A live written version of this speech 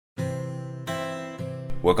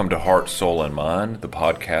Welcome to Heart, Soul, and Mind, the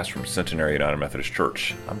podcast from Centenary United Methodist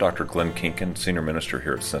Church. I'm Dr. Glenn Kinkin, Senior Minister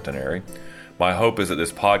here at Centenary. My hope is that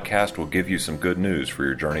this podcast will give you some good news for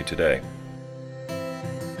your journey today.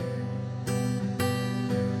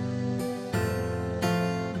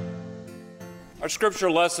 Our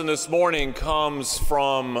scripture lesson this morning comes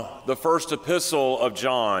from the first epistle of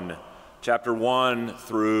John, chapter 1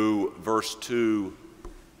 through verse 2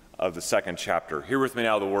 of the second chapter. Hear with me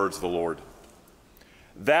now the words of the Lord.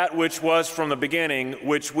 That which was from the beginning,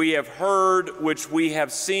 which we have heard, which we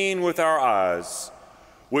have seen with our eyes,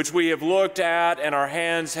 which we have looked at and our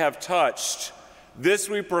hands have touched, this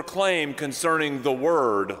we proclaim concerning the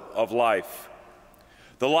word of life.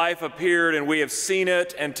 The life appeared, and we have seen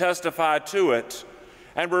it and testified to it,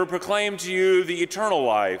 and we proclaim to you the eternal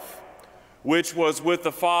life, which was with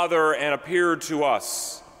the Father and appeared to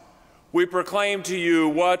us. We proclaim to you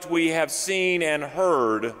what we have seen and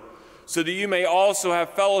heard, so that you may also have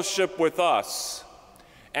fellowship with us.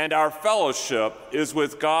 And our fellowship is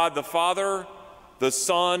with God the Father, the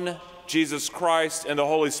Son, Jesus Christ, and the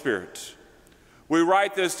Holy Spirit. We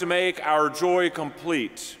write this to make our joy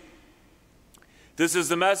complete. This is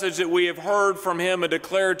the message that we have heard from him and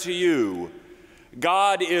declare to you.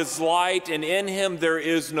 God is light, and in him there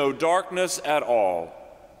is no darkness at all.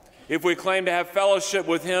 If we claim to have fellowship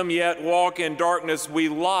with him, yet walk in darkness, we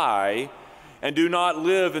lie and do not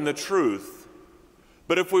live in the truth.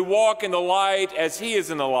 But if we walk in the light as he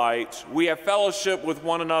is in the light, we have fellowship with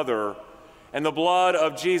one another, and the blood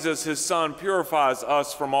of Jesus, his Son, purifies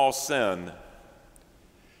us from all sin.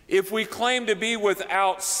 If we claim to be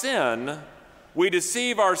without sin, we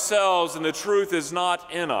deceive ourselves, and the truth is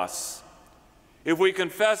not in us. If we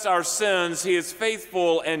confess our sins, he is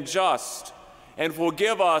faithful and just, and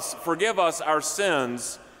forgive us our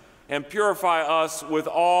sins, and purify us with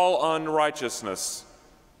all unrighteousness.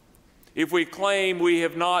 If we claim we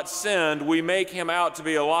have not sinned, we make him out to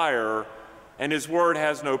be a liar, and his word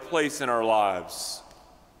has no place in our lives.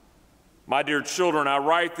 My dear children, I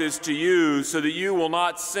write this to you so that you will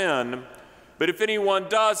not sin. But if anyone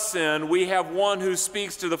does sin, we have one who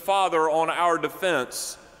speaks to the Father on our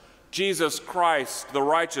defense, Jesus Christ, the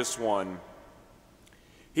righteous one.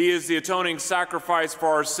 He is the atoning sacrifice for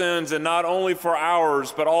our sins, and not only for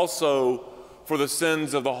ours, but also for the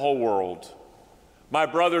sins of the whole world. My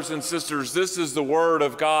brothers and sisters, this is the word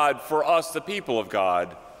of God for us, the people of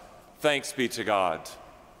God. Thanks be to God.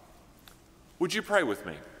 Would you pray with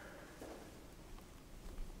me?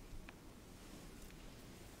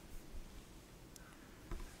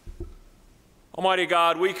 Almighty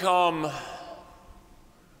God, we come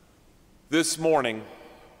this morning.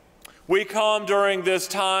 We come during this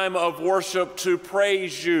time of worship to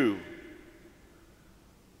praise you,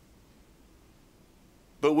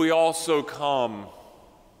 but we also come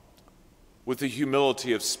with the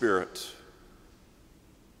humility of spirit.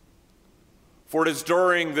 For it is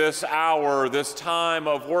during this hour, this time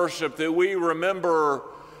of worship, that we remember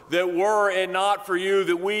that were it not for you,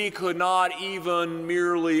 that we could not even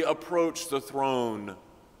merely approach the throne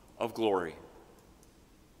of glory.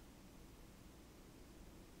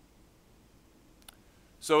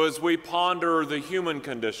 So as we ponder the human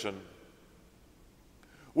condition,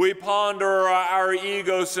 we ponder our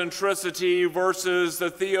egocentricity versus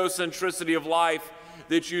the theocentricity of life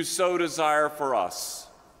that you so desire for us.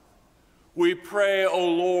 We pray, O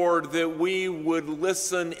Lord, that we would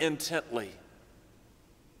listen intently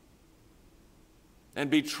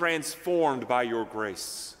and be transformed by your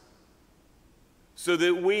grace, so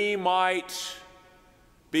that we might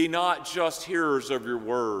be not just hearers of your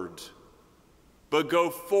word, but go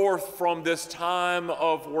forth from this time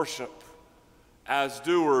of worship as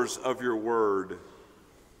doers of your word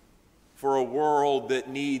for a world that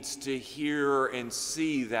needs to hear and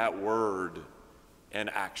see that word in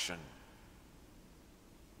action.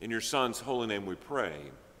 In your Son's holy name we pray.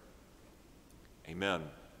 Amen.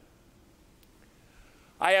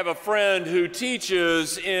 I have a friend who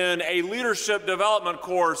teaches in a leadership development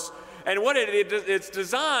course, and what it's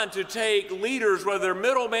designed to take leaders, whether they're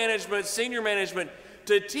middle management, senior management,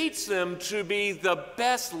 to teach them to be the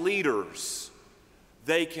best leaders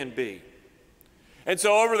they can be. And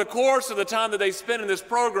so over the course of the time that they spend in this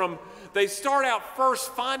program, they start out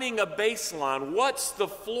first finding a baseline. What's the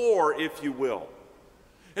floor, if you will?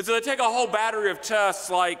 And so they take a whole battery of tests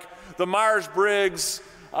like the Myers-Briggs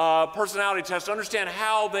personality test to understand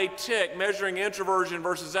how they tick, measuring introversion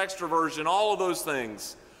versus extroversion, all of those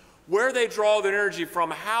things. Where they draw their energy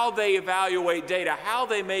from, how they evaluate data, how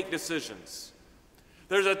they make decisions.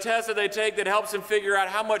 There's a test that they take that helps them figure out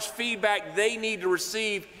how much feedback they need to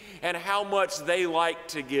receive and how much they like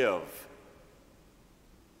to give.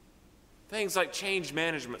 Things like change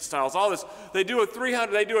management styles, all this. They do a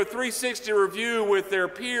 360 review with their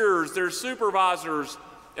peers, their supervisors,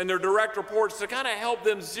 and their direct reports to kind of help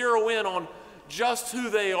them zero in on just who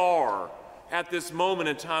they are at this moment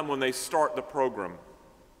in time when they start the program.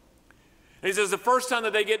 And he says the first time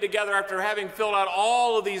that they get together after having filled out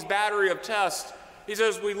all of these battery of tests, he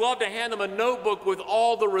says we love to hand them a notebook with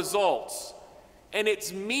all the results. And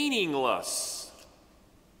it's meaningless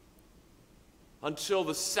until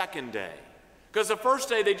the second day. Because the first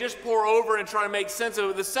day they just pour over and try to make sense of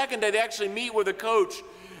it. The second day they actually meet with a coach.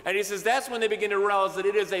 And he says that's when they begin to realize that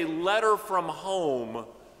it is a letter from home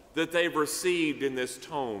that they've received in this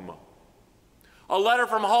tome. A letter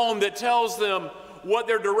from home that tells them what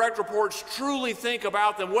their direct reports truly think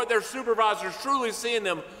about them, what their supervisors truly see in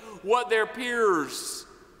them, what their peers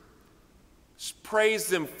praise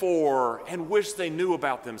them for and wish they knew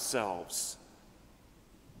about themselves.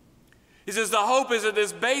 He says the hope is that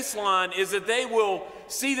this baseline is that they will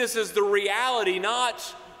see this as the reality, not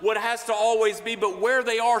what it has to always be, but where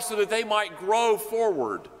they are so that they might grow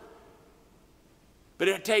forward. But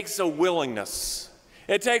it takes a willingness.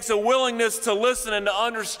 It takes a willingness to listen and to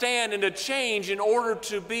understand and to change in order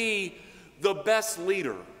to be the best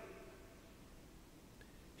leader.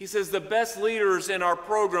 He says the best leaders in our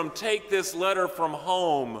program take this letter from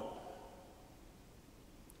home.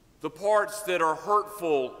 The parts that are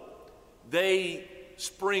hurtful, they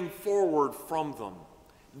spring forward from them.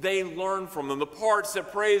 They learn from them. The parts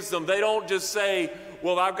that praise them, they don't just say,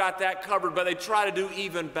 well, I've got that covered, but they try to do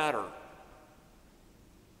even better.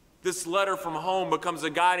 This letter from home becomes a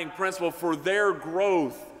guiding principle for their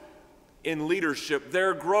growth in leadership,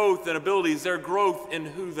 their growth in abilities, their growth in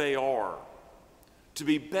who they are, to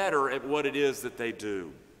be better at what it is that they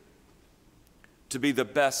do, to be the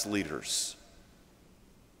best leaders.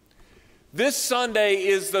 This Sunday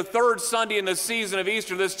is the third Sunday in the season of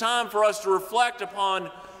Easter. This time for us to reflect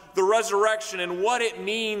upon the resurrection and what it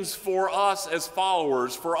means for us as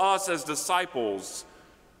followers, for us as disciples,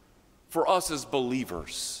 for us as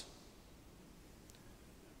believers.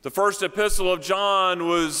 The first epistle of John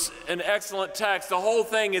was an excellent text. The whole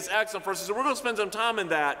thing is excellent for us. So we're going to spend some time in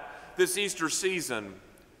that this Easter season.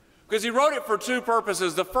 Because he wrote it for two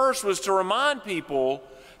purposes. The first was to remind people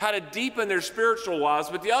how to deepen their spiritual lives.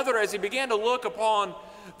 But the other, as he began to look upon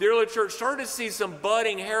the early church, started to see some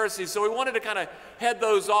budding heresies. So he wanted to kind of head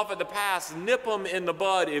those off at the pass, nip them in the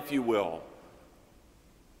bud, if you will.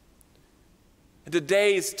 In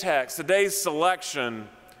today's text, today's selection,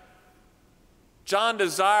 John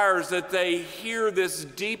desires that they hear this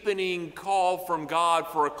deepening call from God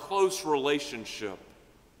for a close relationship.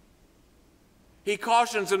 He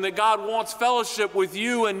cautions them that God wants fellowship with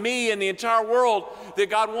you and me and the entire world, that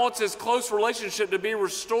God wants his close relationship to be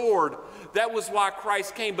restored. That was why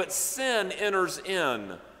Christ came, but sin enters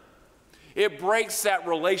in. It breaks that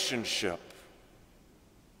relationship.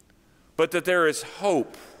 But that there is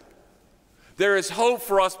hope. There is hope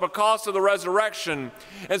for us because of the resurrection.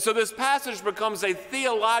 And so this passage becomes a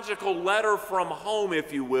theological letter from home,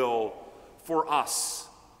 if you will, for us.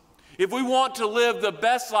 If we want to live the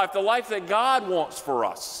best life, the life that God wants for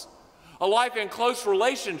us, a life in close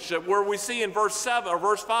relationship, where we see in verse 7 or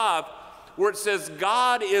verse 5, where it says,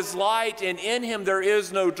 God is light and in him there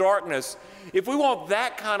is no darkness. If we want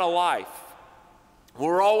that kind of life,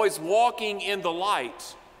 we're always walking in the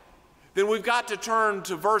light, then we've got to turn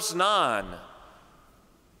to verse 9,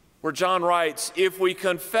 where John writes, if we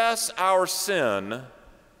confess our sin,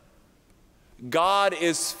 God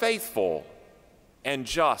is faithful and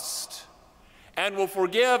just, and will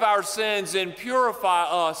forgive our sins and purify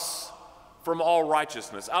us from all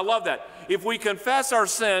righteousness. I love that. If we confess our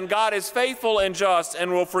sin, God is faithful and just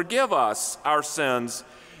and will forgive us our sins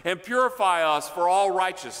and purify us for all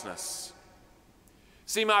righteousness.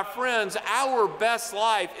 See, my friends, our best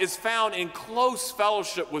life is found in close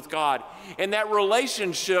fellowship with God, in that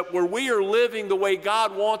relationship where we are living the way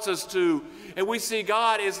God wants us to, and we see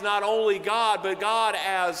God as not only God, but God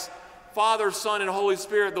as Father, Son, and Holy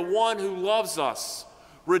Spirit, the one who loves us,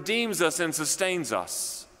 redeems us, and sustains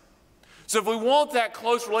us. So if we want that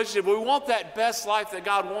close relationship, we want that best life that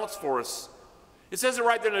God wants for us, it says it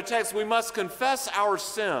right there in the text, we must confess our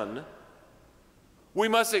sin. We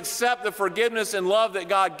must accept the forgiveness and love that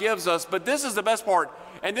God gives us, but this is the best part,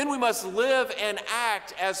 and then we must live and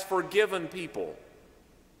act as forgiven people.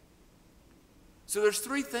 So there's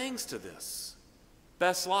three things to this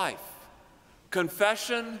best life: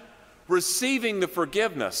 confession, receiving the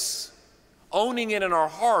forgiveness, owning it in our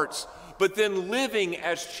hearts, but then living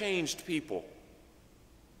as changed people.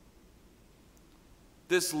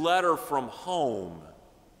 This letter from home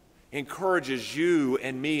encourages you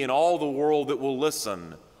and me and all the world that will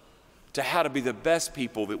listen to how to be the best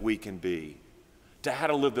people that we can be, to how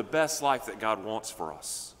to live the best life that God wants for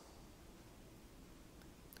us.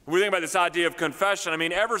 When we think about this idea of confession,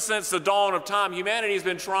 ever since the dawn of time, humanity has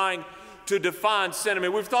been trying to define sin.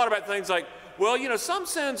 We've thought about things like, well, some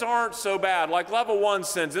sins aren't so bad, like level 1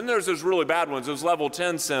 sins, and there's those really bad ones, those level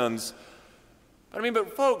 10 sins.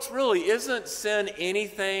 But folks, really, isn't sin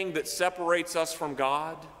anything that separates us from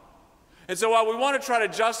God? And so while we want to try to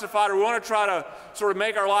justify it, or we want to try to sort of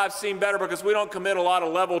make our lives seem better because we don't commit a lot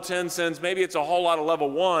of level 10 sins, maybe it's a whole lot of level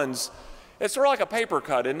 1s, it's sort of like a paper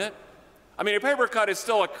cut, isn't it? A paper cut is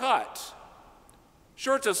still a cut.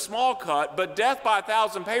 Sure, it's a small cut, but death by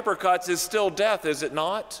 1,000 paper cuts is still death, is it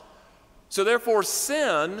not? So therefore,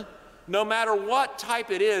 sin, no matter what type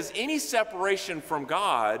it is, any separation from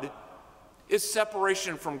God is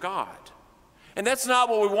separation from God. And that's not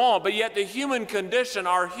what we want, but yet the human condition,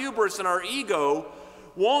 our hubris and our ego,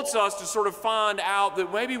 wants us to sort of find out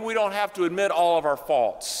that maybe we don't have to admit all of our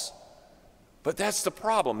faults. But that's the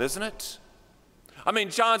problem, isn't it?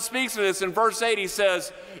 John speaks of this in verse 8. He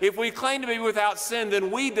says, if we claim to be without sin,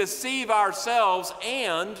 then we deceive ourselves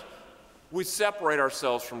and we separate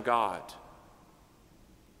ourselves from God.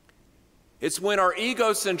 It's when our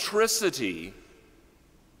egocentricity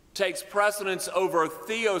takes precedence over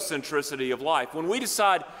theocentricity of life. When we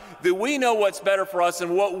decide that we know what's better for us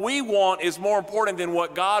and what we want is more important than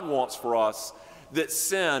what God wants for us, that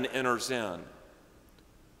sin enters in.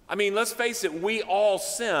 Let's face it, we all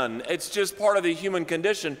sin. It's just part of the human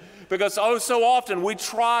condition because so often we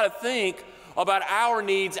try to think about our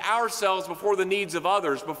needs, ourselves, before the needs of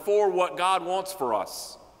others, before what God wants for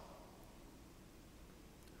us.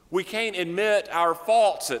 We can't admit our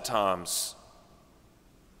faults at times.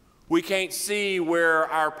 We can't see where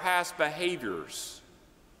our past behaviors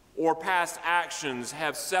or past actions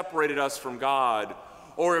have separated us from God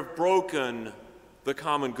or have broken the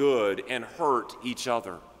common good and hurt each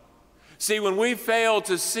other. See, when we fail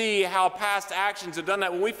to see how past actions have done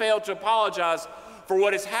that, when we fail to apologize for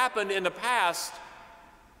what has happened in the past,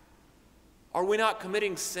 are we not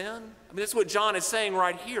committing sin? That's what John is saying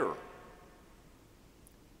right here.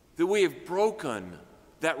 That we have broken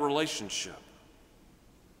that relationship.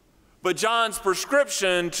 But John's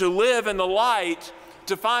prescription to live in the light,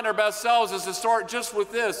 to find our best selves, is to start just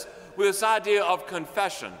with this idea of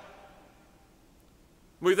confession.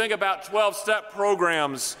 When we think about 12-step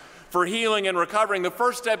programs for healing and recovering, the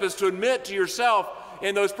first step is to admit to yourself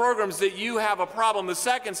in those programs that you have a problem. The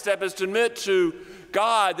second step is to admit to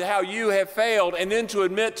God how you have failed, and then to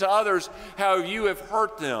admit to others how you have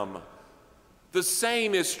hurt them. The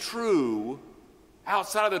same is true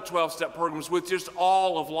outside of the 12-step programs with just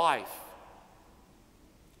all of life.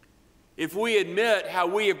 If we admit how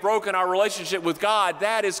we have broken our relationship with God,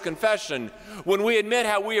 that is confession. When we admit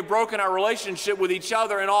how we have broken our relationship with each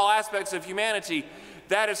other in all aspects of humanity,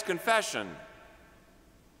 that is confession.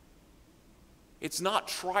 It's not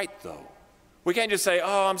trite, though. We can't just say,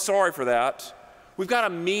 oh, I'm sorry for that. We've got to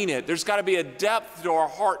mean it. There's got to be a depth to our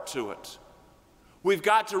heart to it. We've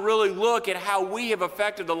got to really look at how we have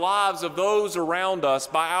affected the lives of those around us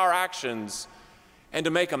by our actions and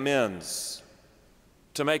to make amends,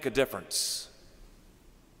 to make a difference.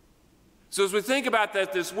 So as we think about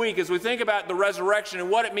that this week, as we think about the resurrection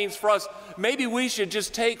and what it means for us, maybe we should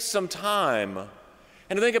just take some time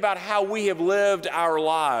and to think about how we have lived our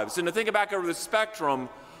lives and to think back over the spectrum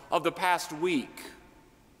of the past week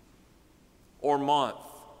or month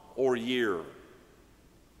or year.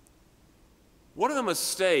 What are the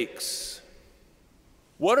mistakes?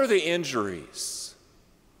 What are the injuries?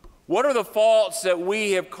 What are the faults that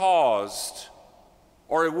we have caused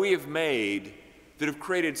or that we have made that have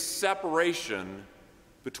created separation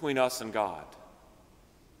between us and God?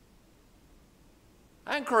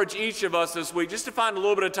 I encourage each of us this week just to find a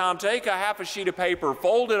little bit of time, take a half a sheet of paper,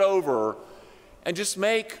 fold it over, and just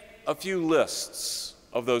make a few lists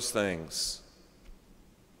of those things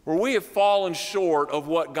where we have fallen short of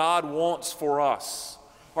what God wants for us,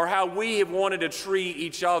 or how we have wanted to treat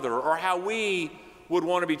each other, or how we would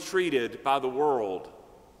want to be treated by the world,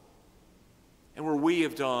 and where we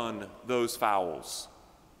have done those fouls,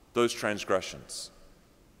 those transgressions.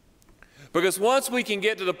 Because once we can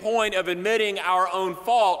get to the point of admitting our own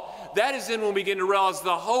fault, that is then when we begin to realize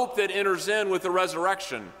the hope that enters in with the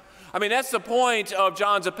resurrection. That's the point of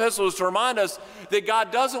John's epistle, is to remind us that God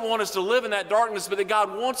doesn't want us to live in that darkness, but that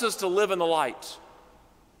God wants us to live in the light.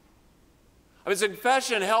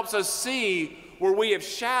 Confession helps us see where we have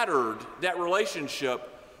shattered that relationship,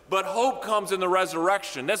 but hope comes in the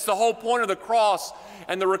resurrection. That's the whole point of the cross,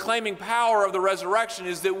 and the reclaiming power of the resurrection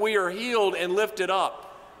is that we are healed and lifted up.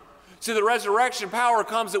 See, the resurrection power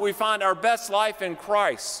comes that we find our best life in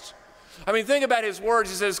Christ. I mean, think about his words.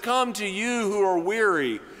 He says, come to you who are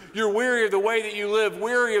weary. You're weary of the way that you live,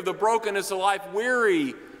 weary of the brokenness of life,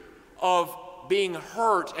 weary of being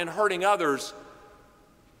hurt and hurting others.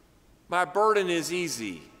 My burden is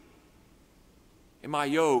easy, and my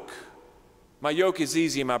yoke is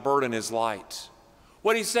easy and my burden is light.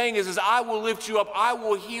 What he's saying is I will lift you up. I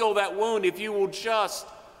will heal that wound if you will just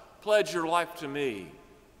pledge your life to me.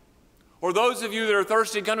 Or those of you that are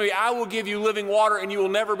thirsty, come to me. I will give you living water and you will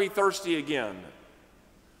never be thirsty again.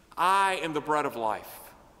 I am the bread of life.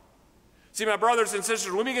 See, my brothers and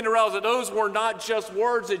sisters, we begin to realize that those were not just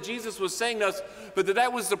words that Jesus was saying to us, but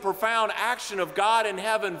that was the profound action of God in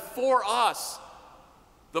heaven for us.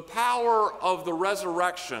 The power of the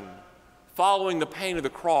resurrection following the pain of the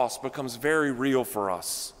cross becomes very real for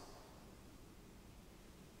us.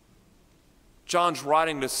 John's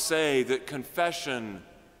writing to say that confession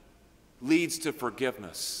leads to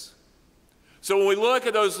forgiveness. So when we look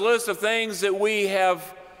at those lists of things that we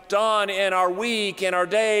have done in our week, in our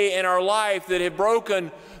day, in our life that have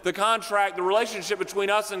broken the contract, the relationship between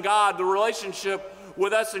us and God, the relationship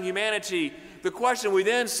with us and humanity, the question we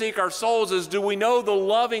then seek our souls is, do we know the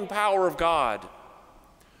loving power of God?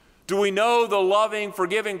 Do we know the loving,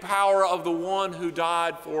 forgiving power of the one who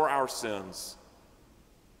died for our sins?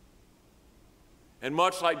 And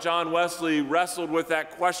much like John Wesley wrestled with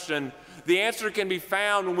that question, the answer can be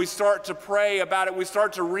found when we start to pray about it. We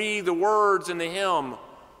start to read the words in the hymn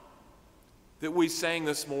that we sang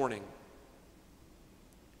this morning.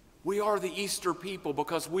 We are the Easter people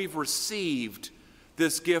because we've received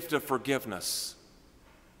this gift of forgiveness.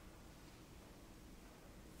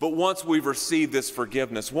 But once we've received this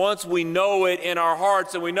forgiveness, once we know it in our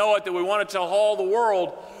hearts and we know it that we want to tell all the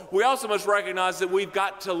world, we also must recognize that we've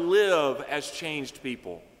got to live as changed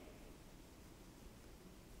people.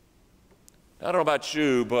 I don't know about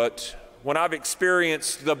you, but when I've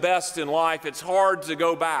experienced the best in life, it's hard to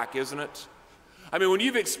go back, isn't it? I mean, when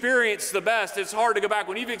you've experienced the best, it's hard to go back.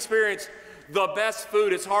 When you've experienced the best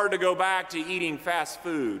food, it's hard to go back to eating fast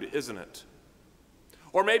food, isn't it?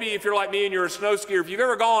 Or maybe if you're like me and you're a snow skier, if you've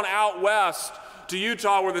ever gone out west to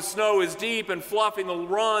Utah where the snow is deep and fluffy and the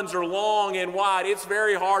runs are long and wide, it's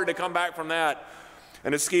very hard to come back from that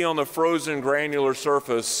and to ski on the frozen granular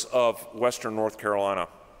surface of western North Carolina.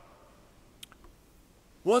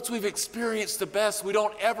 Once we've experienced the best, we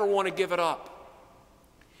don't ever want to give it up.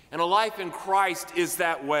 And a life in Christ is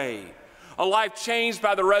that way. A life changed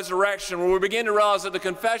by the resurrection, where we begin to realize that the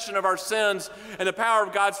confession of our sins and the power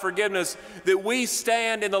of God's forgiveness, that we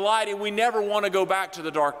stand in the light and we never want to go back to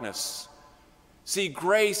the darkness. See,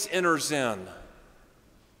 grace enters in.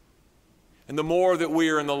 And the more that we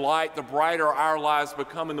are in the light, the brighter our lives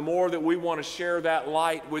become, and the more that we want to share that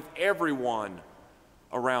light with everyone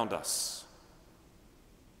around us.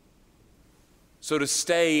 So to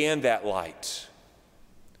stay in that light,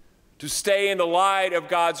 to stay in the light of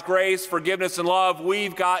God's grace, forgiveness, and love,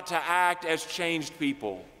 we've got to act as changed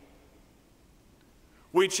people.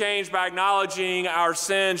 We change by acknowledging our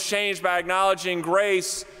sins, change by acknowledging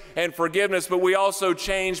grace and forgiveness, but we also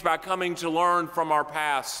change by coming to learn from our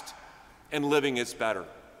past and living its better.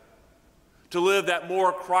 To live that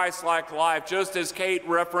more Christ-like life, just as Kate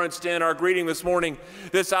referenced in our greeting this morning,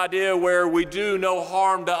 this idea where we do no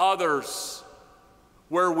harm to others,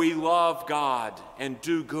 where we love God and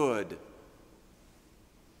do good,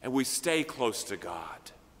 and we stay close to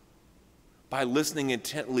God by listening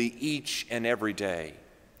intently each and every day.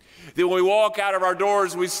 That when we walk out of our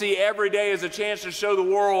doors, we see every day as a chance to show the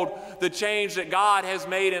world the change that God has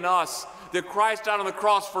made in us, that Christ died on the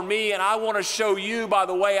cross for me, and I want to show you by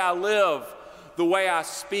the way I live, the way I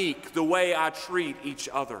speak, the way I treat each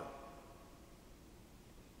other.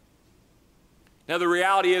 Now, the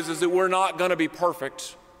reality is that we're not going to be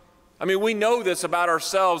perfect. I mean, we know this about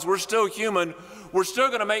ourselves. We're still human. We're still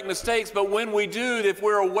going to make mistakes, but when we do, if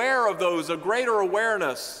we're aware of those, a greater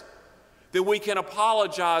awareness, then we can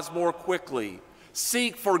apologize more quickly,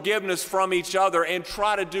 seek forgiveness from each other, and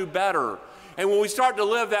try to do better. And when we start to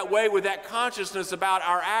live that way with that consciousness about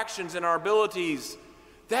our actions and our abilities,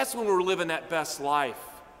 that's when we're living that best life.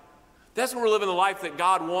 That's when we're living the life that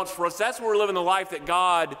God wants for us. That's when we're living the life that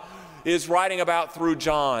God is writing about through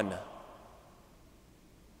John.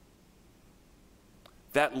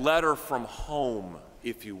 That letter from home,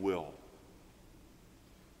 if you will.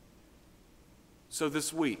 So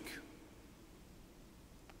this week,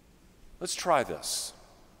 let's try this.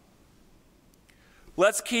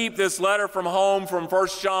 Let's keep this letter from home from 1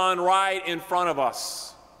 John right in front of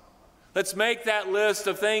us. Let's make that list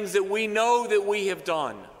of things that we know that we have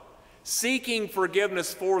done, seeking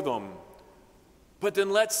forgiveness for them. But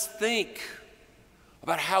then let's think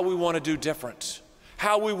about how we want to do different,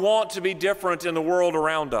 how we want to be different in the world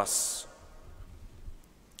around us.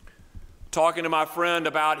 Talking to my friend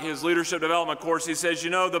about his leadership development course, he says,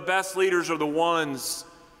 the best leaders are the ones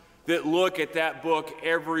that look at that book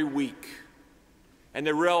every week and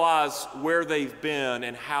they realize where they've been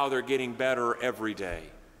and how they're getting better every day.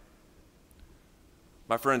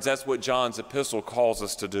 My friends, that's what John's epistle calls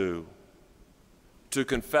us to do: to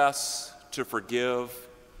confess, to forgive,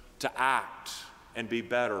 to act, and be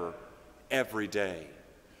better every day.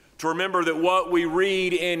 To remember that what we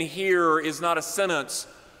read and hear is not a sentence,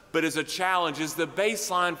 but is a challenge, is the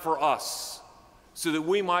baseline for us, so that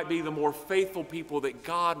we might be the more faithful people that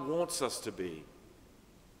God wants us to be,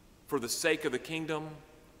 for the sake of the kingdom,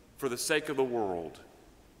 for the sake of the world,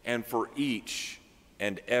 and for each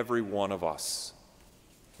and every one of us.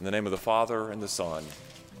 In the name of the Father, and the Son,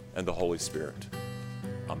 and the Holy Spirit.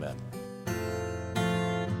 Amen.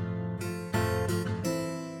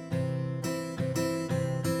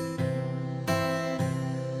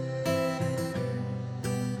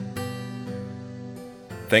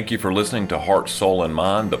 Thank you for listening to Heart, Soul, and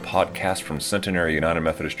Mind, the podcast from Centenary United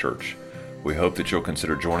Methodist Church. We hope that you'll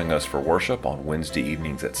consider joining us for worship on Wednesday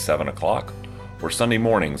evenings at 7 o'clock or Sunday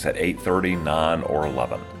mornings at 8:30, 9, or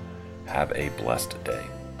 11. Have a blessed day.